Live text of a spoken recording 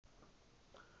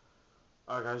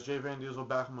Alright guys, Jay Van Diesel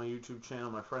back on my YouTube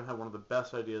channel. My friend had one of the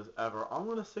best ideas ever. I'm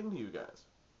gonna sing to you guys.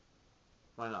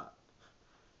 Why not?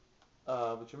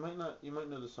 But you might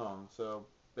know the song, so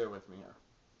bear with me here.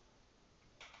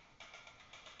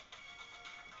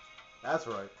 That's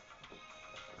right.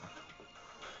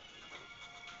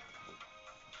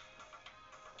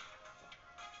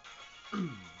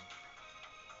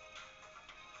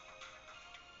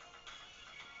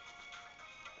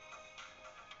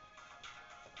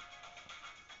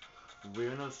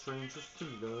 We're no strangers to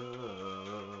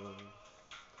love.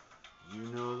 You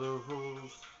know the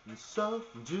rules, and so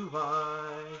do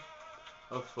I.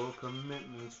 A full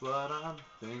commitment's what I'm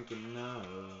thinking of.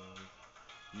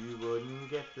 You wouldn't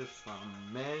get this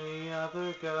from any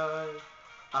other guy.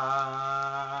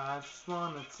 I just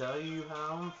wanna tell you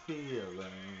how I'm feeling.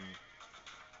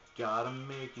 Gotta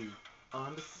make you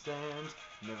understand.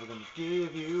 Never gonna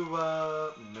give you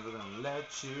up. Never gonna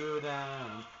let you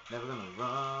down. Never gonna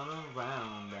run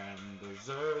around and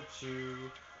desert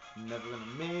you. Never gonna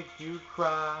make you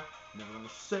cry. Never gonna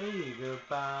say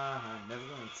goodbye. Never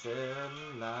gonna tell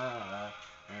a lie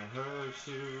and hurt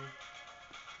you.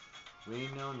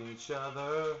 We've known each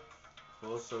other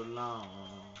for so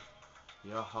long.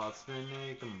 Your heart's been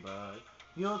aching, but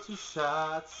you're too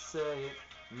shy to say it.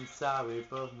 Inside we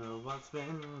both know what's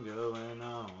been going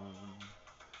on.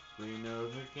 We know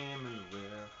the game and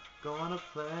we're gonna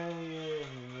play it.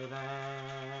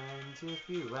 And if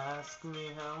you ask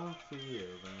me how I'm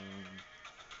feeling,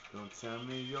 don't tell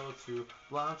me you're too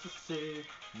blind to see.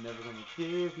 Never gonna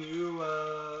give you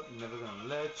up. Never gonna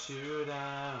let you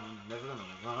down. Never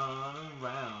gonna run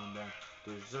around and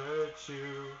desert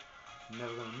you.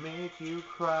 Never gonna make you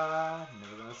cry.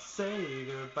 Never gonna say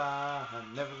goodbye.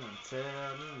 Never gonna tell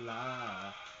a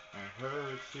lie and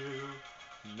hurt you.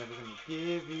 Never gonna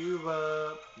give you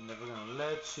up. Never gonna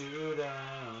let you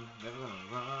down. Never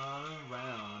gonna run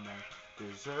around and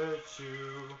desert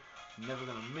you. Never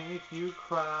gonna make you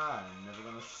cry. Never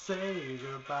gonna say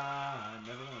goodbye.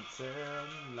 Never gonna tell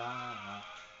a lie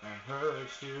and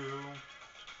hurt you.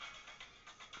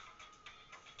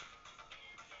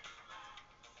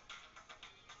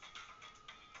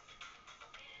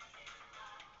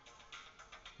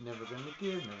 Never gonna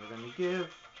give, never gonna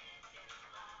give.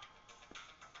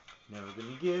 Never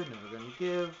gonna give, never gonna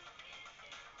give.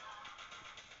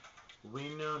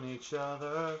 We've known each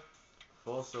other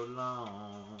for so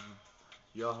long.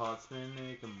 Your heart's been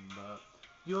aching, but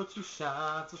you're too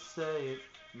shy to say it.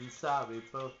 Inside we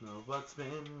both know what's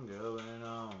been going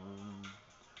on.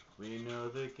 We know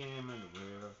the game and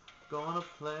we're gonna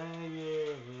play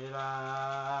it.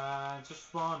 I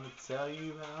just wanna tell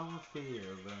you how I'm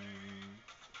feeling.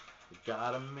 I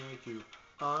gotta make you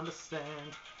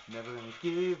understand. Never gonna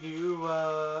give you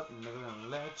up. Never gonna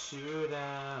let you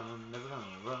down. Never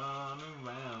gonna run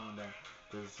around and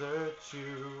desert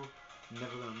you.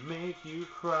 Never gonna make you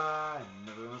cry.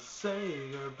 Never gonna say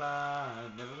goodbye.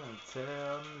 Never gonna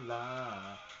tell a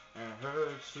lie and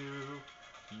hurt you.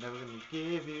 Never gonna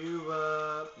give you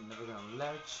up. Never gonna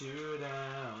let you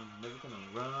down. Never gonna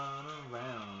run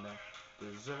around and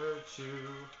desert you.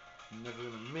 Never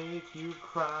gonna make you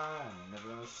cry. Never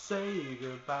gonna say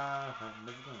goodbye.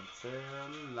 Never gonna tell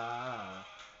a lie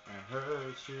and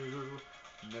hurt you.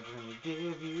 Never gonna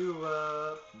give you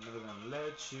up. Never gonna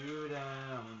let you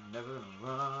down. Never gonna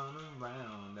run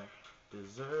around and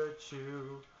desert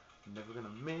you. Never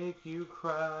gonna make you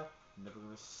cry. Never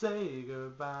gonna say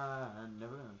goodbye.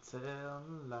 Never gonna tell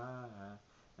a lie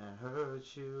and hurt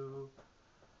you.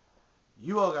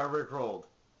 You all got rickrolled.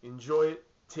 Enjoy it,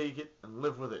 take it, and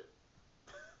live with it.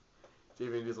 Jay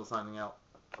Van Diesel signing out.